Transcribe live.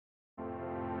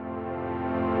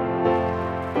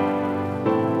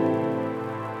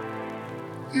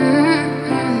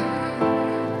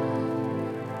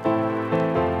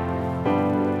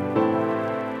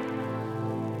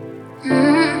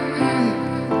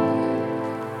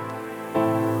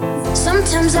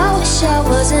Sometimes I wish I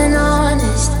wasn't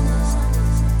honest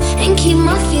and keep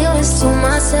my feelings to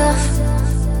myself.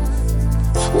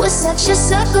 Was such a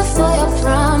sucker for your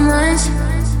promise,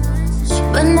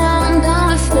 but now I'm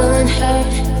done with feeling hurt.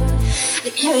 I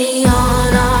carry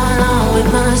on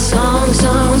with my song.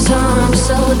 I'm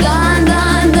so done.